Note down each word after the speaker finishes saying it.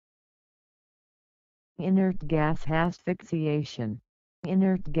Inert gas asphyxiation.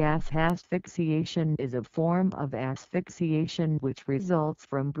 Inert gas asphyxiation is a form of asphyxiation which results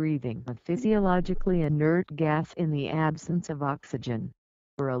from breathing a physiologically inert gas in the absence of oxygen,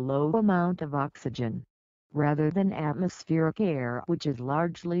 or a low amount of oxygen, rather than atmospheric air which is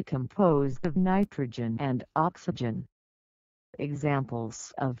largely composed of nitrogen and oxygen.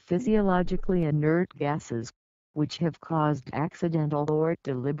 Examples of physiologically inert gases, which have caused accidental or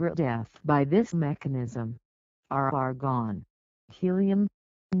deliberate death by this mechanism, are argon, helium,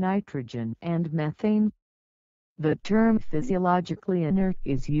 nitrogen and methane. The term physiologically inert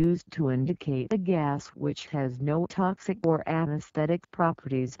is used to indicate a gas which has no toxic or anesthetic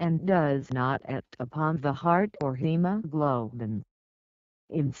properties and does not act upon the heart or hemoglobin.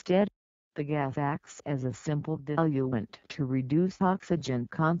 Instead, the gas acts as a simple diluent to reduce oxygen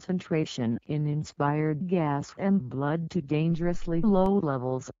concentration in inspired gas and blood to dangerously low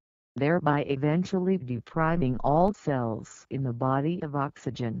levels, thereby eventually depriving all cells in the body of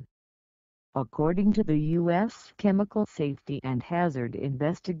oxygen. According to the U.S. Chemical Safety and Hazard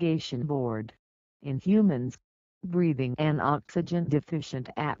Investigation Board, in humans, breathing an oxygen-deficient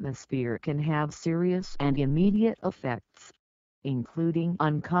atmosphere can have serious and immediate effects, including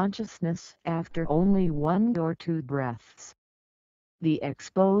unconsciousness after only 1 or 2 breaths. The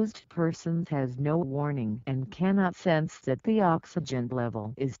exposed person has no warning and cannot sense that the oxygen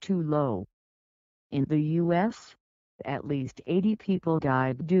level is too low. In the U.S., at least 80 people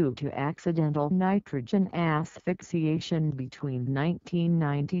died due to accidental nitrogen asphyxiation between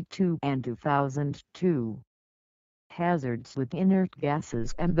 1992 and 2002. Hazards with inert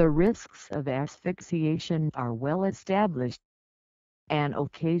gases and the risks of asphyxiation are well established. An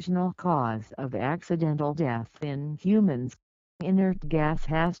occasional cause of accidental death in humans, inert gas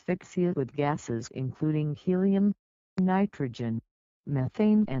asphyxia with gases including helium, nitrogen,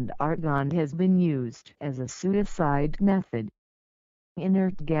 methane and argon has been used as a suicide method.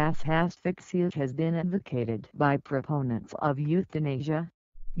 Inert gas asphyxia has been advocated by proponents of euthanasia,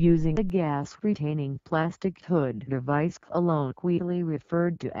 using a gas-retaining plastic hood device colloquially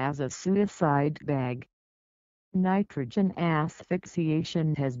referred to as a suicide bag. Nitrogen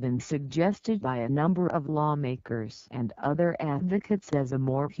asphyxiation has been suggested by a number of lawmakers and other advocates as a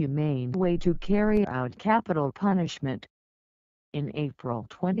more humane way to carry out capital punishment. In April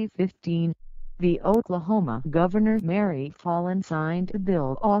 2015, the Oklahoma Governor Mary Fallin signed a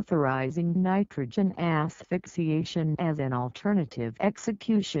bill authorizing nitrogen asphyxiation as an alternative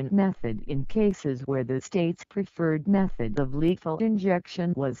execution method in cases where the state's preferred method of lethal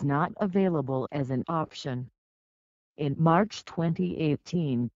injection was not available as an option. In March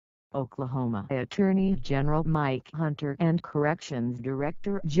 2018, Oklahoma Attorney General Mike Hunter and Corrections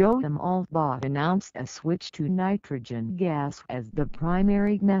Director Joe Albaugh announced a switch to nitrogen gas as the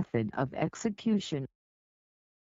primary method of execution.